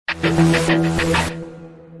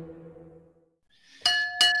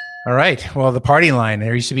All right. Well, the party line.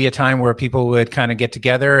 There used to be a time where people would kind of get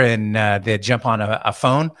together and they'd jump on a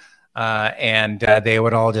phone and they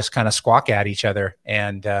would all just kind of squawk at each other.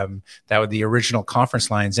 And that was the original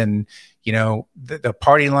conference lines. And, you know, the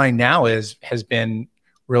party line now has been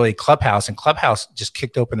really Clubhouse, and Clubhouse just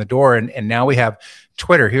kicked open the door. And now we have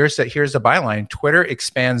Twitter. Here's the byline. Twitter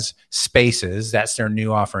expands Spaces. That's their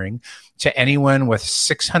new offering to anyone with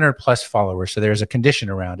 600 plus followers. So there's a condition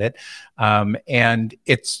around it. And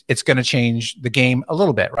it's going to change the game a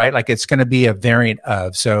little bit, right? Like it's going to be a variant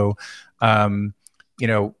of. So, you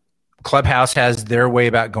know, Clubhouse has their way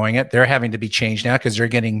about going it. They're having to be changed now because they're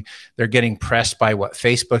getting pressed by what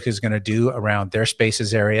Facebook is going to do around their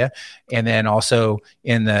Spaces area. And then also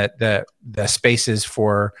in the Spaces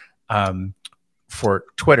for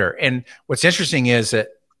Twitter. And what's interesting is that,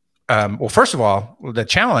 well, first of all, the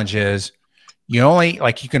challenge is you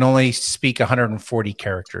can only speak 140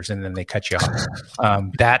 characters and then they cut you off.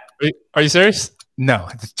 Are you serious? No,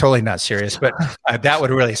 it's totally not serious, but that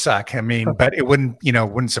would really suck. I mean, but it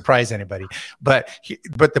wouldn't surprise anybody. But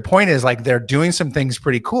the point is, like, they're doing some things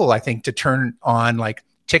pretty cool, I think, to turn on like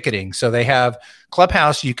ticketing. So they have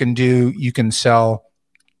Clubhouse. You can sell,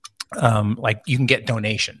 like you can get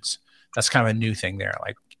donations. That's kind of a new thing there.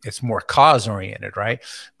 Like it's more cause oriented, right?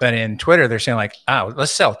 But in Twitter, they're saying like,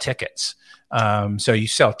 let's sell tickets. So you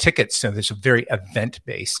sell tickets. So there's a very event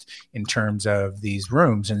based in terms of these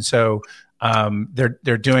rooms. And so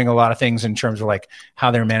they're doing a lot of things in terms of like how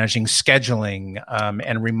they're managing scheduling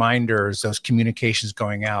and reminders, those communications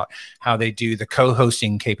going out, how they do the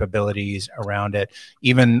co-hosting capabilities around it,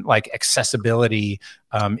 even like accessibility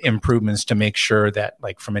improvements to make sure that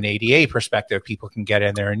like from an ADA perspective, people can get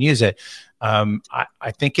in there and use it. I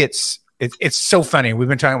think it's so funny. We've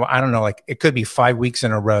been talking about, I don't know, like it could be 5 weeks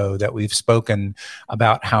in a row that we've spoken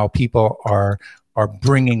about how people are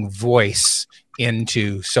bringing voice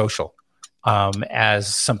into social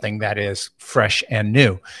as something that is fresh and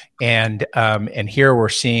new. And here we're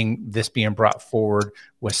seeing this being brought forward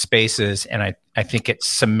with Spaces. And I think it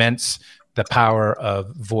cements the power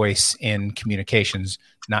of voice in communications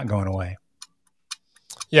not going away.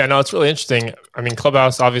 Yeah, no, it's really interesting. I mean,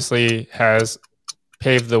 Clubhouse obviously has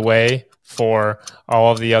paved the way for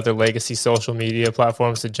all of the other legacy social media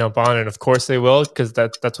platforms to jump on. And of course they will, because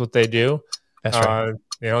that's what they do. That's right.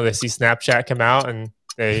 You know, they see Snapchat come out and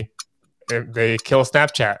they kill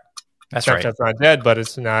Snapchat. That's Snapchat's right. not dead, but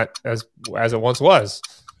it's not as it once was,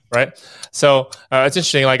 right? So it's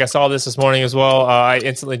interesting. Like I saw this morning as well. I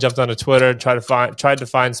instantly jumped onto Twitter and tried to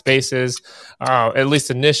find Spaces. At least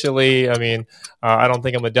initially, I mean, I don't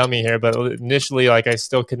think I'm a dummy here, but initially, like I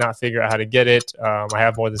still could not figure out how to get it. I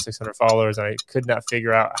have more than 600 followers, and I could not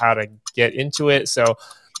figure out how to get into it. So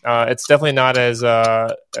it's definitely not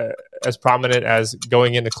as prominent as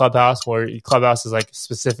going into Clubhouse, where Clubhouse is like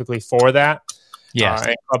specifically for that. Yeah,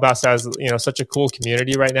 and Clubhouse has such a cool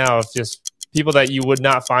community right now of just people that you would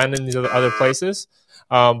not find in these other places.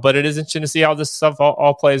 But it is interesting to see how this stuff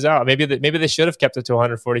all plays out. Maybe they should have kept it to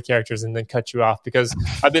 140 characters and then cut you off, because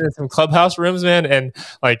I've been in some Clubhouse rooms, man, and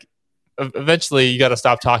like eventually you got to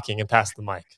stop talking and pass the mic.